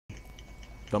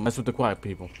Don't mess with the quiet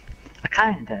people. I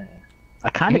kinda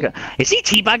got. Is he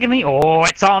teabagging me? Oh,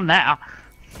 it's on now.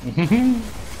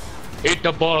 Eat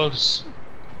the balls.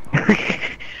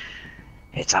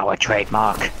 It's our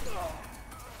trademark.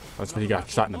 That's when he got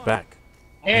shot in the back.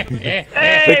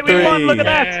 Hey, we won! Look at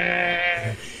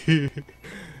that!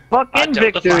 Fucking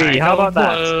victory! How about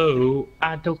that?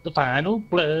 I took the final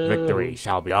blow. Victory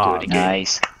shall be ours.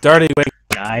 Nice. Dirty wing.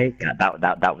 Nice.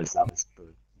 That was.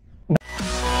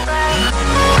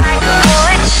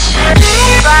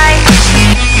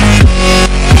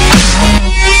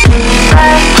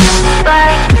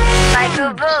 Like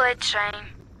a bullet train.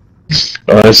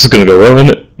 This is gonna go well, isn't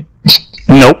it?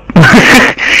 Nope.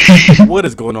 What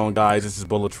is going on, guys? This is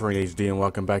Bullet Train HD, and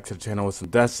welcome back to the channel with some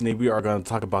Destiny. We are going to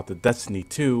talk about the Destiny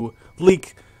 2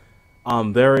 leak.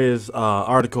 There is an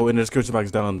article in the description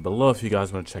box down below if you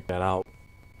guys want to check that out.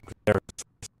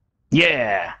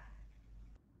 Yeah.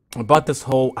 About this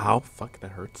whole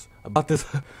that hurts. About this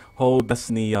whole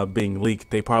Destiny being leaked,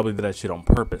 they probably did that shit on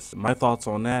purpose. My thoughts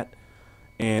on that,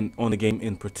 and on the game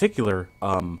in particular,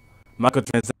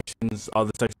 microtransactions, all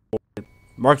the sexual.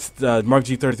 Mark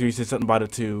G33 said something about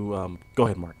it too. Go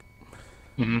ahead, Mark.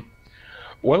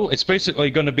 Well, it's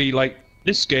basically going to be like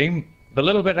this game, a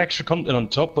little bit extra content on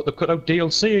top, but they cut out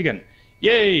DLC again.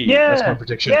 Yay! Yeah. That's my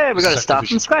prediction. Yeah, we're gonna start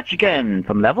from scratch again,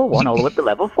 from level 1 all the way up to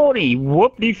level 40.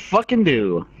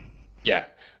 Whoop-de-fucking-do. Yeah.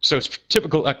 So it's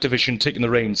typical Activision taking the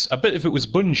reins. I bet if it was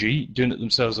Bungie doing it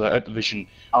themselves, like Activision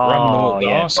ramming them up the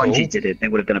arsehole. Bungie did it. They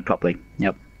would have done it properly.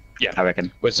 Yep. Yeah, I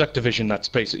reckon. Whereas Activision, that's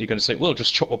basically going to say, well,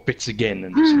 just chop up bits again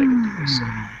and just make it do this.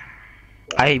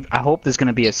 I hope there's going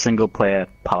to be a single player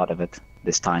part of it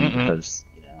this time because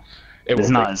there's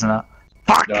not, isn't it?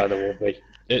 Fuck! No, there won't be.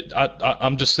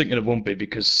 I'm just thinking it won't be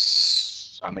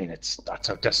because I mean that's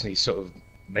how Destiny's sort of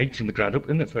made from the ground up,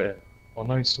 isn't it, for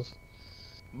online stuff?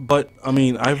 But I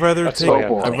mean, I'd rather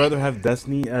I'd rather have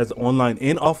Destiny as online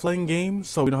and offline games,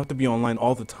 so we don't have to be online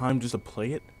all the time just to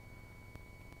play it.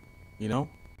 You know?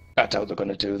 I doubt they're going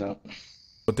to do that.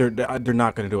 But they're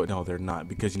not going to do it. No, they're not,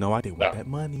 because you know why? They want that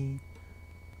money.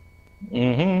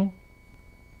 They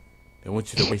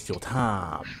want you to waste your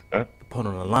time, put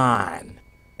on the line.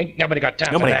 Ain't nobody got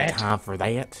time Nobody for got that. time for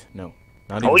that. No.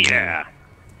 Not Oh even yeah.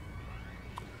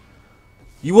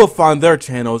 You will find their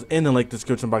channels in the link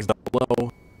description box down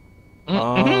below.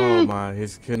 Oh my,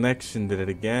 his connection did it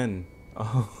again.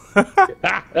 Oh.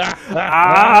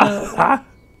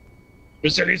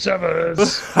 Brazilian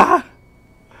servers.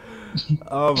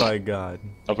 Oh my god.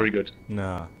 Not very good.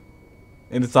 Nah.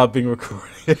 And it's not being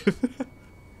recorded.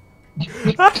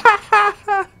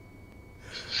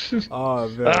 Oh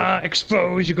man.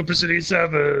 Expose you Brazilian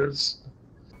servers.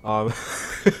 Oh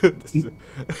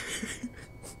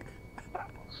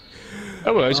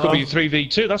well, it's got to be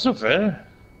 3v2. That's not fair.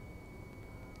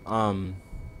 I don't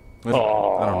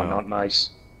know. Not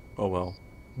nice. Oh well.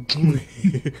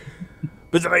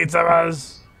 Brazilian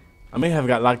servers. I may have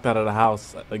got locked out of the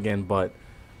house again, but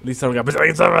at least I got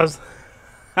Brazilian servers.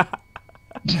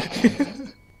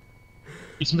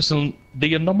 He's missing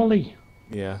the anomaly.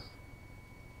 Yeah.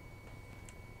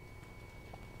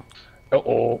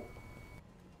 Uh-oh.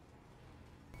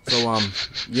 So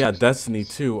yeah, Destiny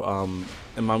 2. Am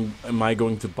I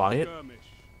going to buy it?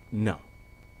 No.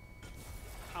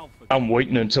 I'm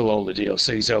waiting until all the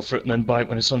DLC's out for it and then buy it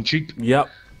when it's on cheap. Yep.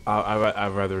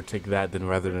 I'd rather take that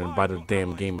rather than buy the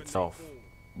damn game itself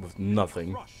with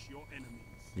nothing.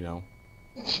 You know.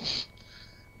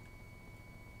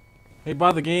 Hey,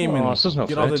 buy the game and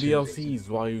get all the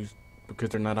DLCs because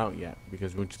they're not out yet.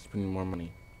 Because we're just spending more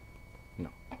money. No.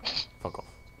 Fuck off.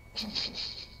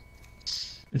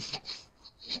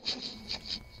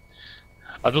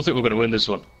 I don't think we're going to win this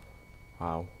one.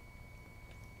 How?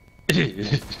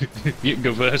 You can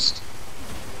go first.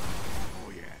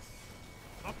 Oh yes.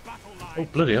 The battle line. Oh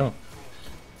bloody hell!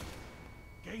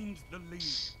 Gained the lead.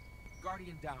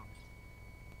 Guardian down.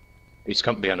 He's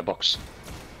camped behind a box.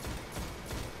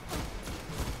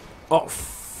 Oh,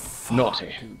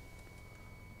 naughty.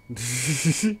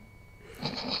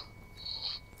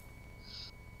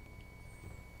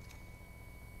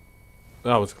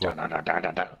 That was cool. I'm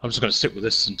just going to sit with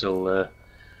this until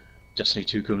Destiny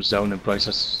 2 comes down in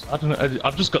price. I don't know.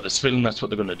 I've just got this feeling that's what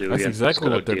they're going to do. That's exactly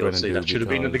what they're going to do. That should have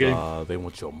been in the game. They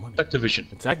want your money.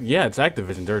 Activision. It's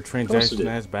Activision. They're transaction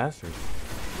ass bastards.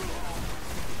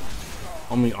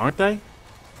 I mean, aren't they?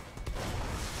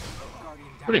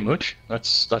 Pretty much.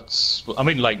 That's. I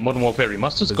mean, like Modern Warfare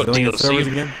Remastered's got servers DLC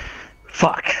again.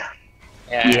 Fuck.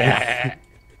 Yeah.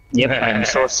 Yep. I am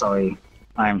so sorry.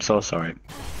 I am so sorry.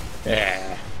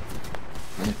 Yeah.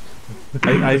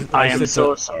 I am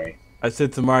so sorry. I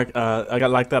said to Mark, I got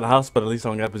locked out of the house, but at least I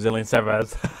don't got Brazilian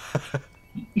servers.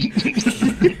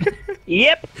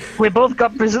 Yep, we both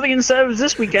got Brazilian servers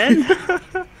this weekend.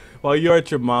 Well, you're at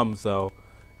your mom, so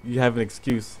you have an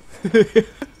excuse.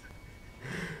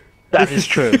 That is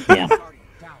true. Yeah.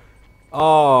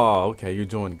 Oh, okay, you're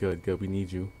doing good. Good, we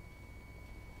need you.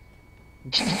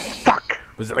 Fuck.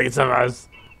 Brazilian servers.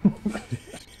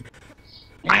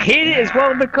 I hate it as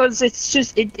well because it's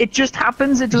just it just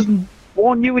happens. It doesn't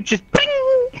warn you. It just ping.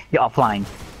 You're offline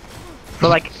for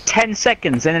like 10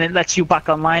 seconds, and then it lets you back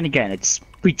online again. It's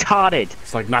retarded.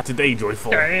 It's like not today,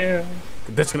 Joyful.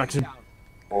 Disconnection.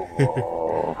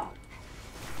 Oh.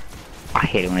 I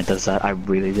hate it when it does that. I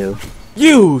really do.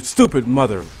 You stupid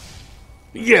mother.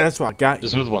 Yeah, that's what I got.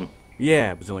 There's another one.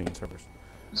 Yeah, Brazilian servers.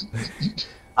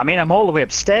 I mean, I'm all the way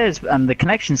upstairs, and the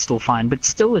connection's still fine, but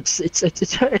still, it's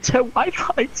her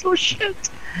Wi-Fi. It's so shit.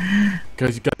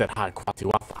 Because you got that high quality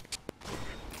Wi-Fi.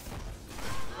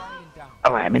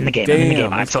 Alright, I'm in the game. Damn, I'm in the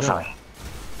game. I'm let's so go. sorry.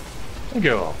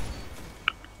 Go.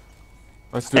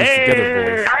 Let's do this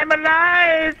together, boys. I'm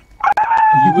alive.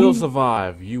 You will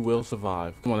survive. You will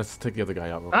survive. Come on, let's take the other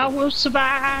guy out real quick. will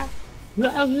survive.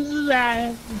 I will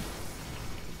survive.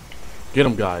 Get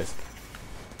him, guys.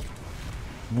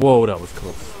 Whoa, that was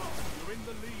close.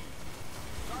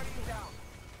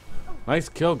 Nice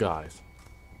kill, guys.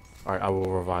 Alright, I will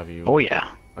revive you. Oh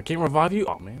yeah. I can't revive you?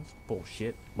 Oh, man. That's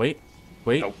bullshit. Wait.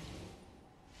 Wait. Nope.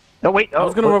 Oh wait. I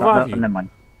was gonna revive you. Never mind.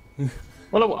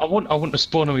 Well, I want to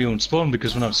spawn on my own spawn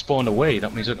because when I spawn away,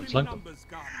 that means I can flank them.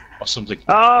 Or something.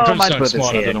 Oh, I'm trying my to sound brother's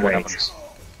smart, I here. don't know what Great.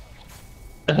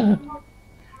 happens.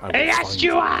 Hey,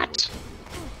 Stuart!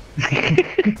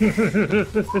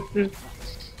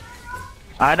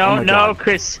 I don't my know, God.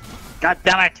 Chris. God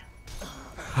damn it!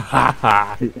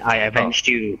 I avenged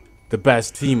you. The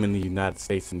best team in the United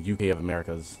States and UK of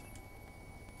Americas.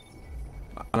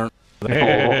 I don't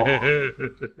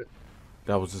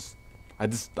That was just... I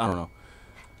don't know.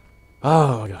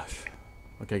 Oh my gosh.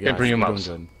 Okay, guys. Okay, bring him we're up. doing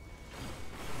good.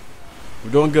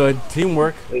 We're doing good.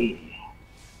 Teamwork.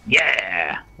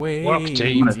 Yeah. Wait, Work,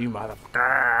 team. you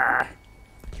motherfucker.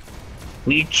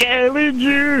 We challenge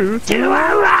you to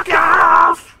a rock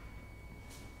off.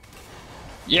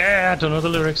 Yeah, I don't know the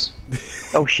lyrics.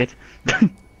 Oh shit.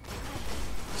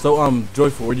 So,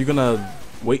 Joyful, are you gonna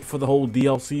wait for the whole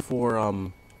DLC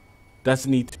for,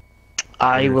 Destiny 2?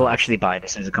 I will actually buy it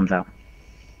as soon as it comes out.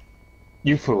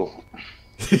 You fool.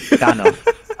 I know.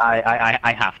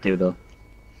 I have to though.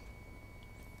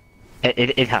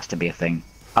 It has to be a thing.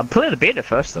 I'll play the beta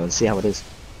first though, and see how it is.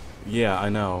 Yeah, I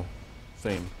know.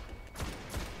 Same.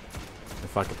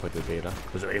 If I could play the beta.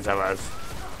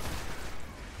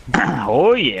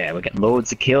 Oh yeah, we're getting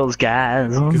loads of kills,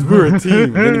 guys. Because we're a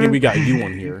team. Then again, we got you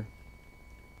on here.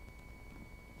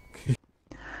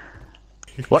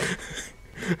 What?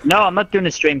 No, I'm not doing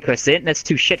a stream, Chris. The internet's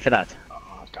too shit for that.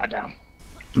 Oh, goddamn.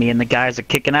 Me and the guys are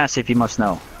kicking ass, if you must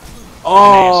know.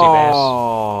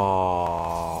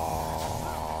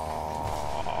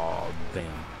 Oh,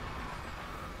 damn.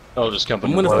 I'll just come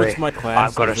I'm gonna Boy, switch my class.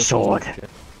 I've got a This sword. one's shit.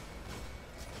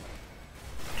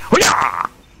 Hoo-yah!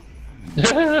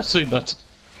 seen that.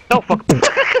 Oh fuck.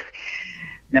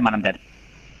 Never mind, I'm dead.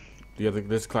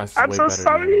 This class is I'm way so better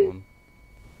sorry. than the other one.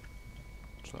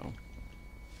 So,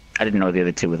 I didn't know the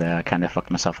other two were there. I kind of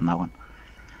fucked myself on that one.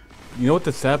 you know what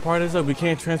the sad part is though? We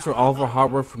can't transfer all of our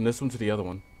hardware from this one to the other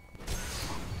one.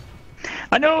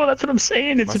 I know, that's what I'm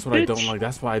saying. It's That's a what bitch. I don't like.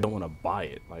 That's why I don't want to buy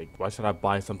it. Like, why should I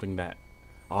buy something that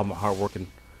all my hard work and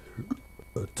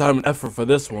time and effort for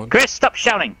this one Chris, stop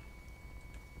shouting.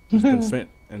 has been spent,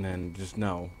 and then just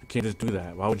no, you can't just do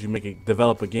that. Why would you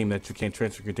develop a game that you can't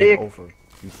transfer your data over?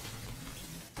 You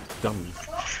dummy.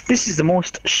 This is the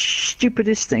most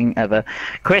stupidest thing ever.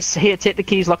 Chris, here, take the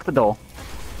keys, lock the door.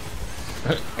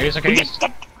 Here's a case.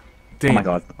 Damn, Oh my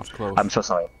god. I was close. I'm so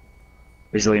sorry.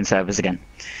 Resilient servers again.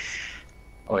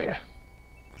 Oh, yeah.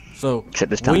 So, Except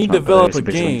this time when you it's not develop it's a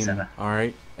Resilient game, server.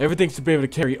 alright, everything should be able to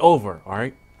carry over,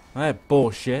 alright? That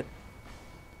bullshit.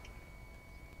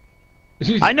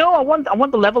 I know, I want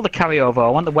the level to carry over, I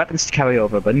want the weapons to carry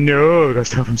over, but no, I gotta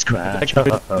start from scratch.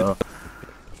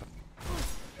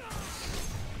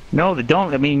 No, they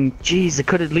don't. I mean, jeez, they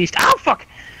could at least. Oh fuck!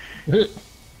 They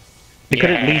could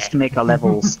at least make our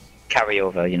levels carry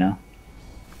over, you know.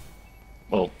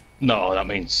 Well, no, that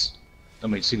means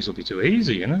things will be too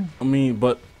easy, you know? I mean,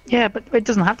 but Yeah, but it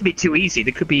doesn't have to be too easy.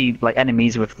 There could be like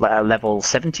enemies with level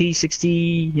 70, 60,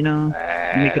 you know.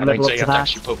 You can that level means up you to have to that.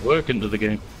 actually put work into the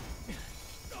game.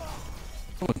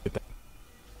 someone get that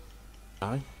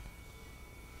guy.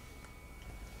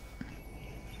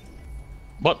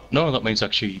 What? No, that means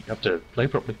actually you have to play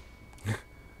properly.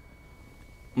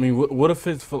 I mean, what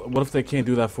if what if they can't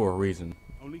do that for a reason?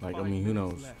 Like, I mean, who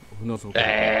knows? Who knows what?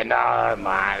 No,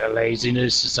 man, the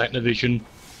laziness, it's Activision.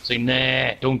 Say,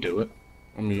 nah, don't do it.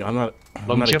 I mean, I'm not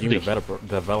a game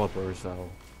developer, so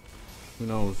who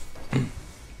knows?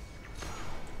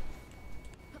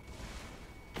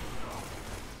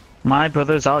 My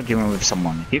brother's arguing with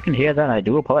someone. If you can hear that, I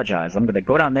do apologize. I'm gonna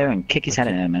go down there and kick his head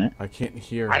in a minute. I can't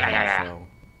hear him, so.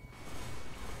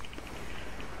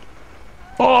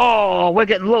 Oh, we're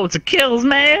getting loads of kills,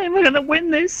 man. We're gonna win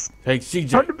this. Hey, CJ,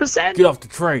 100%. get off the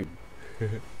train.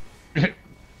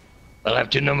 I'll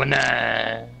have to number 9.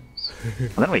 I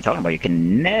don't know what you're talking about. You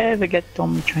can never get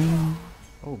on the train.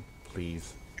 Oh,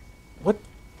 please. What?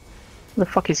 Who the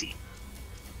fuck is he?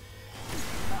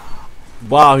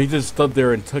 Wow, he just stood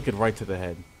there and took it right to the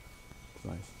head.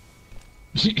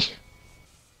 Nice.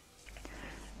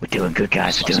 We're doing good,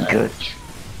 guys. We're doing good.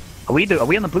 Are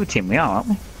we on the blue team? We are, aren't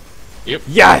we? Yep.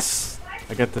 Yes!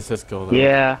 I got the Cisco though.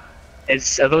 Yeah.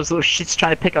 Are those little shits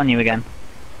trying to pick on you again?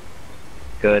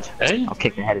 Good. Hey? I'll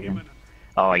kick the head of him.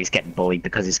 Oh, he's getting bullied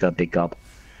because he's got a big gob.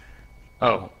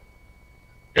 Oh.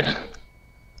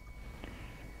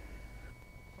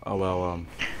 Oh well,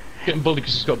 Getting bullied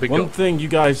because he's got a big one gob. thing you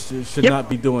guys should not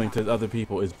be doing to other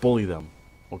people is bully them,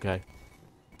 okay?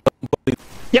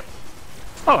 Yep.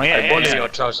 Oh yeah. I bully your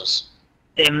trousers.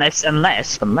 Unless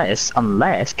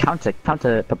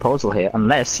counter proposal here.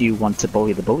 Unless you want to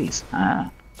bully the bullies.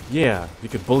 Ah. Yeah, you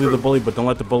could bully the bully, but don't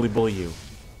let the bully bully you.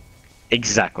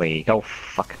 Exactly. Oh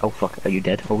fuck. Oh fuck. Are you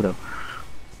dead? Oh no.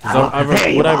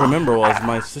 What I remember was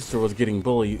my sister was getting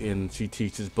bullied, and she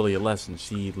teaches bully a lesson.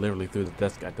 She literally threw the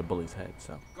desk at the bully's head.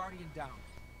 So,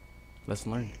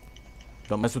 lesson learned.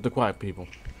 Don't mess with the quiet people.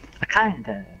 I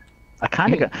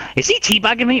kinda go. Is he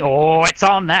teabagging me? Oh, it's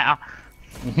on now.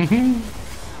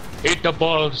 Eat the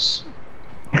balls.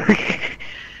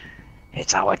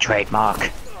 It's our trademark.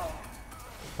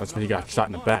 That's when he got shot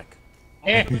in the back.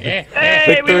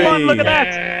 Hey, we won! Look at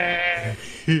that!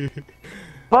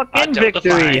 Fucking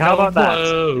victory! How about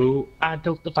that? I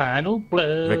took the final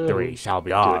blow. Victory shall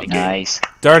be ours. Nice.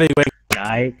 Dirty wing.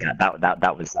 Nice.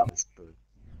 That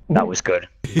was good.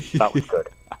 That was good.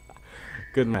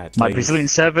 Good match. My ladies. Brazilian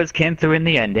servers came through in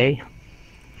the end, eh?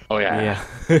 Oh yeah.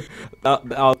 Yeah.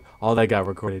 all that got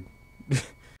recorded.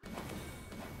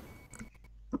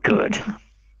 Good.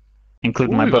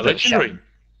 Including my Ooh, brother.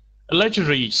 a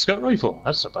legendary scout rifle.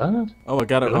 That's not bad. Oh, I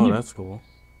got it. Oh, that's cool.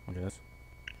 Okay, that's.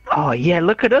 Oh yeah,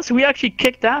 look at us. We actually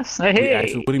kicked ass. Hey.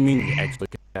 Actually, what do you mean we actually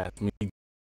kicked ass?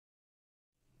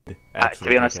 To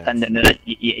be honest,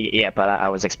 yeah, but I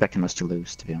was expecting us to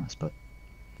lose. To be honest, but.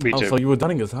 Me too. So you were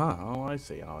doubting us, huh? Oh, I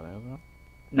see. Oh,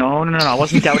 No, I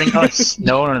wasn't doubting us.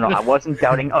 No, I wasn't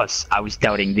doubting us. I was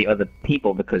doubting the other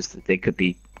people because they could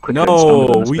be quicker and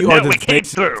stronger than us, we but are no, the we came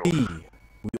through. team.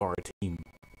 We are a team.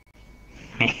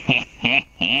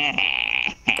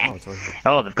 Oh, it's right here.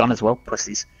 Oh, they've gone as well,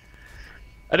 pussies.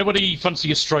 Anybody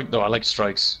fancy a strike though? I like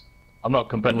strikes. I'm not a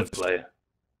competitive player.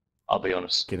 I'll be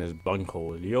honest. In his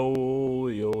bunghole.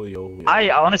 Yo. I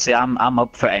honestly, I'm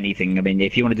up for anything. I mean,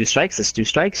 if you want to do strikes, let's do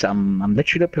strikes. I'm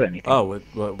literally up for anything. Oh,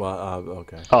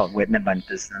 okay. Oh wait, never mind.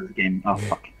 There's another game. Oh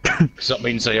fuck. Because that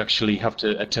means I actually have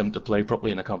to attempt to play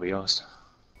properly and I can't be asked.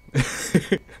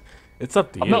 It's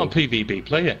up to you. I'm not a PvP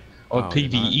player. Or a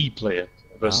PvE player.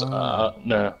 Because,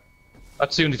 no.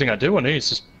 That's the only thing I do on here is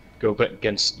just go back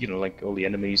against, like all the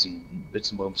enemies and bits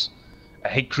and bobs. I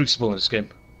hate Crucible in this game.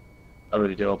 I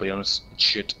really do, I'll be honest. It's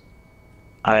shit.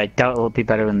 I doubt it'll be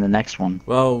better in the next one.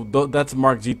 Well, that's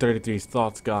Mark G33's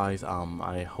thoughts, guys.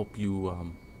 I hope you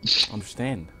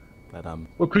understand that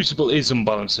Well, Crucible is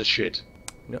unbalanced as shit.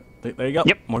 Yep. There you go.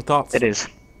 Yep. More thoughts. It is.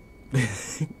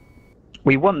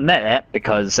 We won there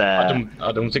because I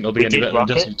don't think it'll be any better than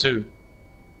Destiny 2.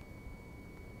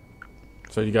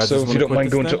 So you guys So just if want you to don't quit mind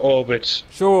this going then? to orbit,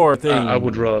 Sure thing. I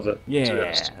would rather. to be Yeah,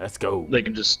 honest. let's go. They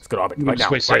can just Let's go to orbit you right can just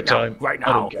now. waste their time. Right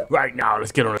I don't now. care. Right now.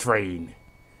 Let's get on a train.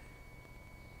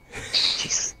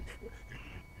 Jeez.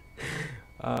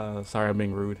 Sorry, I'm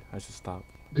being rude. I should stop.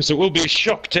 Because it will be a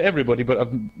shock to everybody, but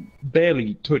I've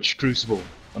barely touched Crucible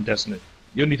on Destiny.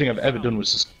 The only thing I've ever done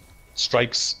was just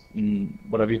strikes and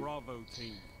whatever. Bravo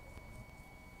team.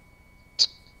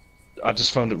 I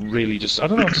just found it really I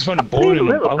don't know, I just found it boring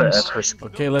and unbalanced.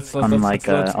 Okay, let's Unlike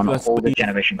let's on let's older leave.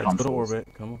 generation Let's go to consoles. orbit.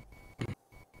 Come on.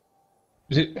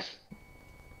 Is it?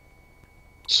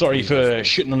 Sorry for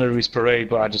shitting on everybody's parade,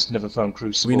 but I just never found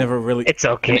Crucible. We never really. It's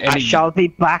okay. I shall be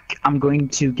back. I'm going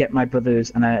to get my brothers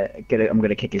and I'm going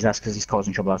to kick his ass because he's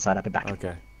causing trouble outside. I'll be back.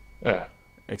 Okay. Yeah,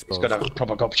 he's Exposed. got to have a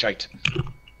proper gobshite.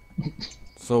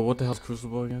 So what the hell's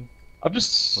Crucible again? I'm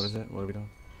just. What is it? What are we doing?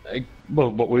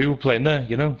 Well, what we were playing there,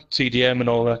 you know, TDM and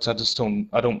all that.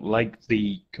 I don't like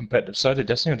the competitive side of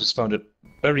Destiny. I just found it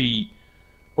very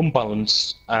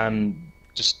unbalanced and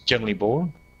just generally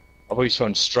boring. I've always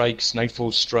found strikes,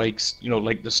 nightfall strikes, you know,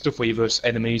 like the stuff where you verse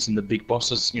enemies and the big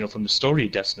bosses, you know, from the story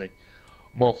of Destiny,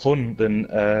 more fun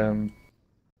than,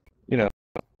 you know,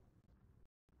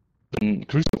 than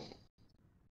Crucible.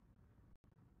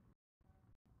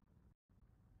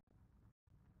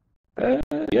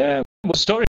 Yeah, well,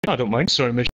 story, I don't mind.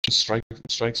 Story missions,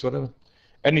 strikes, whatever.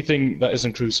 Anything that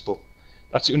isn't Crucible.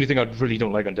 That's the only thing I really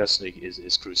don't like on Destiny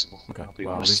is Crucible. Okay, I'll be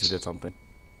well, at honest. least you did something.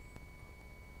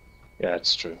 Yeah,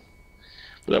 it's true.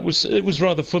 But it was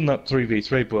rather fun, that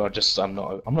 3v3, but I'm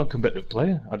not a competitive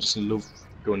player. I just love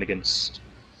going against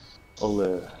all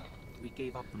the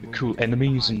cool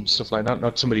enemies and stuff like that.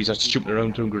 Not somebody that's jumping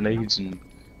around throwing grenades and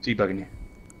teabagging you.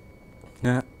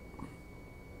 Yeah.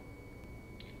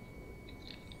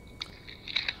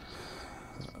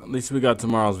 At least we got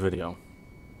tomorrow's video.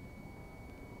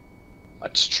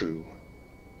 That's true.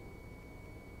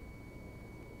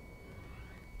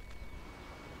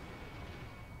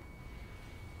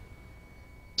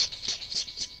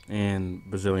 And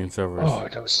Brazilian servers. Oh,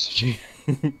 that was gee.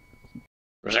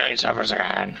 Brazilian servers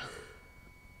again.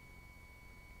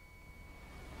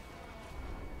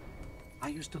 I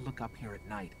used to look up here at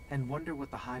night and wonder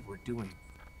what the Hive were doing,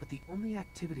 but the only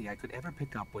activity I could ever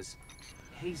pick up was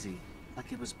hazy,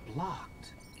 like it was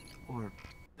blocked or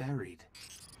buried.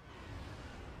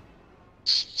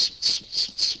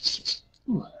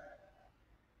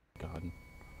 God.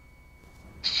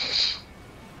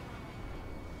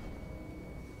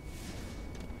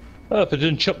 Oh, if I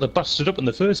didn't chop the bastard up in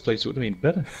the first place, it would have been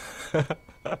better.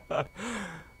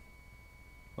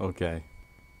 Okay.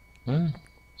 Huh?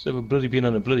 So we're bloody being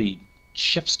on a bloody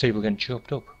chef's table getting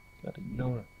chopped up. I didn't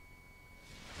know that.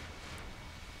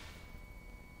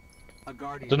 I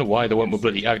don't know why they went with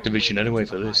bloody Activision anyway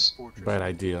for this. Bad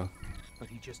idea.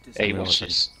 Hey, watch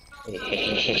this.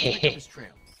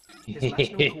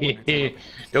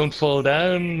 Don't fall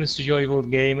down, Mr. Joyful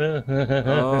Gamer.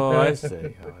 Oh, I see how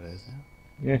it is.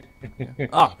 Yeah.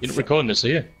 Ah, You're not recording this, are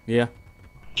you? yeah.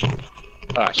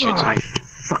 Ah, shit. Oh, I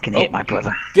fucking hate my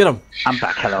brother. Get him. I'm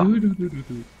back, hello.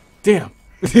 Damn.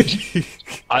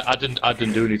 I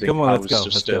didn't do anything. Come on, I let's was go.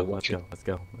 just Let's go. Let's watching. go. Let's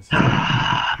go. Let's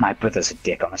My brother's a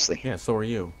dick, honestly. Yeah, so are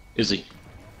you. Is he?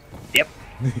 Yep.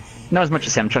 Not as much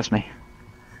as him, trust me.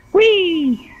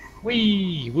 Whee!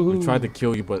 Wee! We Woohoo! tried to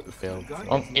kill you, but it failed.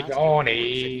 It's on,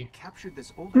 eh?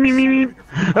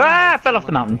 Ah, I fell off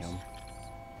the mountain. Damn.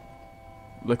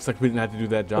 Looks like we didn't have to do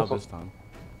that job this time.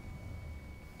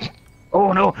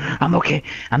 Oh no, I'm okay.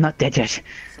 I'm not dead yet.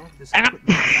 Had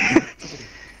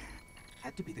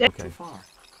to be Okay. too far.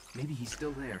 Maybe he's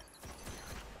still there.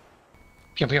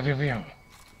 Pew, pew, pew, pew.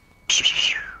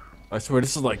 I swear,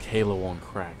 this is like Halo on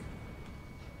crack.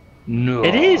 No.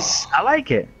 It is. I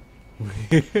like it.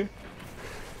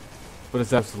 But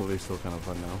it's absolutely still kind of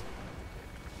fun now.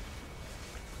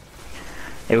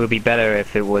 It would be better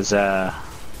if it was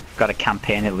got a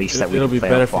campaign at least that we It'll could be play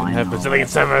better if we offline. have Brazilian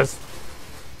servers.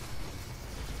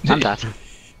 And that.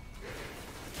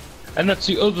 And that's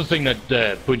the other thing that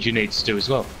Bungie needs to do as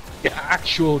well. Get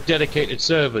actual dedicated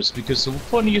servers, because the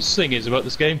funniest thing is about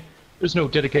this game, there's no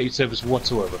dedicated servers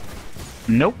whatsoever.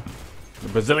 Nope. The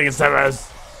Brazilian servers.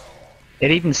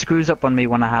 It even screws up on me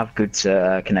when I have good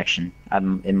connection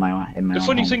in my The own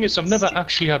funny home. thing is, I've never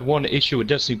actually had one issue with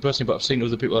Destiny personally, but I've seen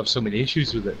other people have so many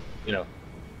issues with it, you know.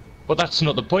 But that's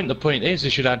not the point. The point is, they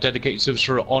should have dedicated servers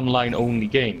for an online-only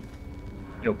game.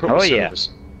 You know, proper Oh, yeah. servers.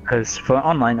 Because for an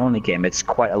online only game, it's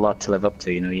quite a lot to live up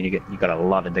to. You know, you got a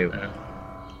lot to do. Yeah.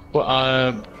 But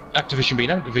Activision being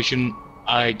Activision,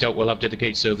 I doubt we'll have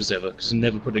dedicated servers ever, because they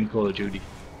never put in Call of Duty.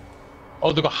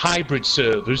 Oh, they've got hybrid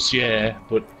servers, yeah,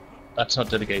 but that's not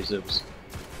dedicated servers.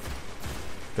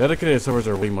 Dedicated servers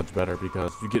are way much better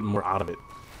because you get more out of it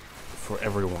for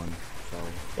everyone. So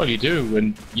Well, you do,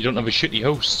 and you don't have a shitty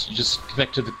host. You just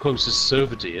connect to the closest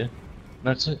server to you, and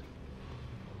that's it.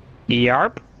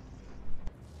 Yarp.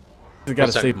 you gotta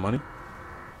What's that? save money.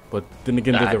 But then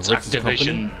again, they're the It's richest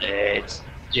Activision. company. It's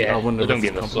yeah, one they of the don't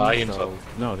give richest a flying companies,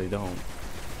 fuck. so no, they don't.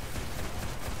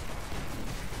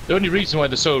 The only reason why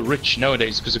they're so rich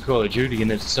nowadays is because of Call of Duty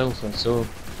in itself, and so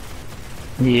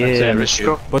Yeah, That's their they're issue.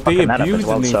 screw- But they fucking that up abuse as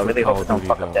well, the name so I for really Call hope of they don't Duty,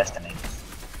 fuck up though. Destiny.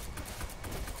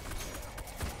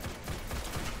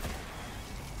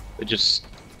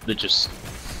 they're just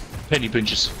penny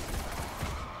pinchers.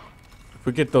 If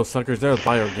we get those suckers there,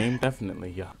 buy our game, definitely,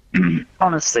 yeah.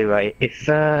 Honestly, right?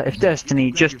 If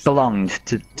Destiny just belonged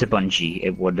to Bungie,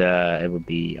 it would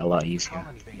be a lot easier.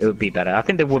 It would be better. I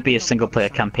think there would be a single player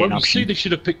campaign Well, you option. see, they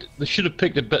should have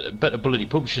picked a better bloody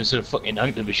publisher instead of fucking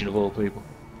Activision of all people.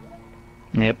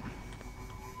 Yep.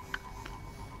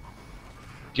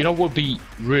 Do you know what would be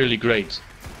really great?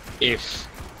 If,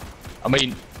 I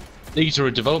mean, these are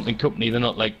a development company, they're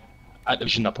not like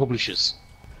Activision, they're publishers.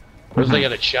 But if they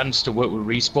had a chance to work with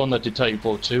Respawn that did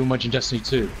Titanfall 2, imagine Destiny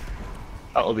 2.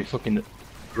 That would be fucking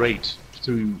great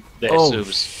through their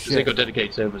servers. Because they got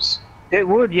dedicated servers. It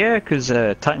would, yeah, because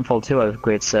Titanfall 2 have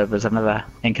great servers. I've never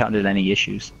encountered any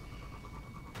issues.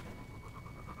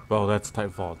 Well, that's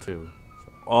Titanfall 2.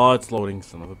 Oh, it's loading,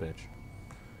 son of a bitch.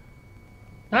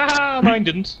 Ah, mine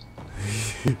didn't.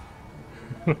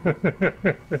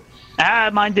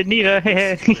 Mine didn't either.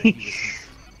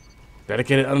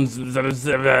 Dedicated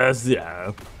servers,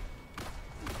 yeah.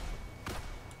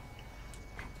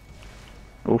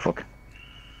 Oh fuck.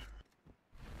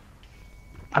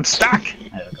 I'm stuck!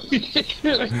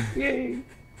 I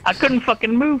couldn't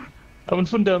fucking move. Having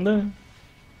fun down there.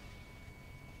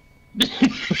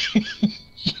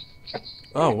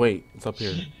 Oh, wait, it's up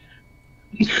here.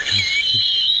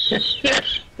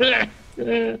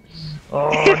 Oh,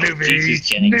 newbies! Jesus,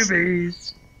 Jennings.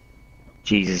 Newbies!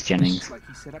 Jesus, Jennings. Like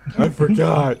he set up I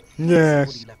forgot. Yeah.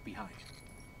 what he left behind.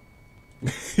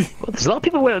 Well, there's a lot of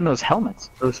people wearing those helmets.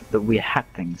 The weird hat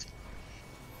things.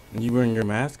 You wearing your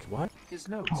mask? What? His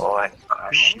notes. Oh, I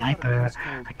got a sniper.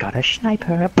 I got a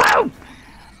sniper. Boom!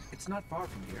 It's not far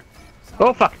from here.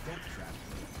 Oh fuck. Death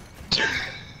trap.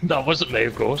 That wasn't me,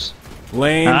 of course.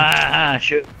 Lane.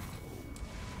 Shoot.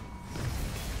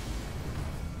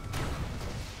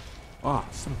 Oh,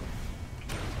 son of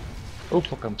Oh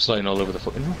fuck, I'm sliding all over the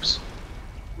fucking rocks.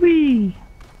 Whee!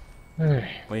 Hey.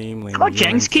 a lame. Come on, you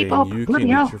Jennings, ain't keep saying up. You Bloody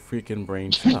can hell. eat your freaking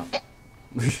brain. Shut up.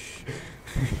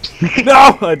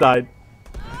 No, I died.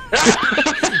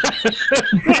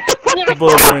 The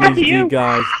bullets are in HD,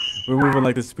 guys. We're moving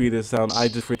like the speed of sound. I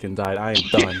just freaking died. I am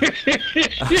done.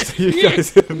 I'll see you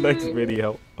guys in the next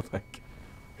video. Like,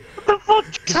 What the fuck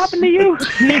just happened to you?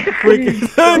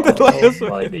 freaking the last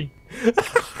one.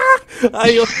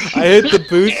 I hit the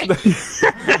boost.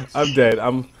 I'm dead.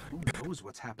 Who knows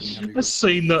what's happening under your I've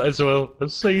seen that as well.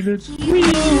 I've seen it.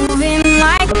 Moving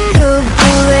like a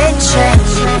bullet train.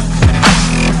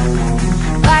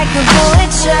 Like a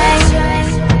bullet train.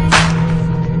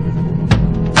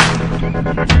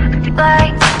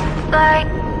 Like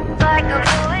a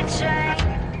bullet train.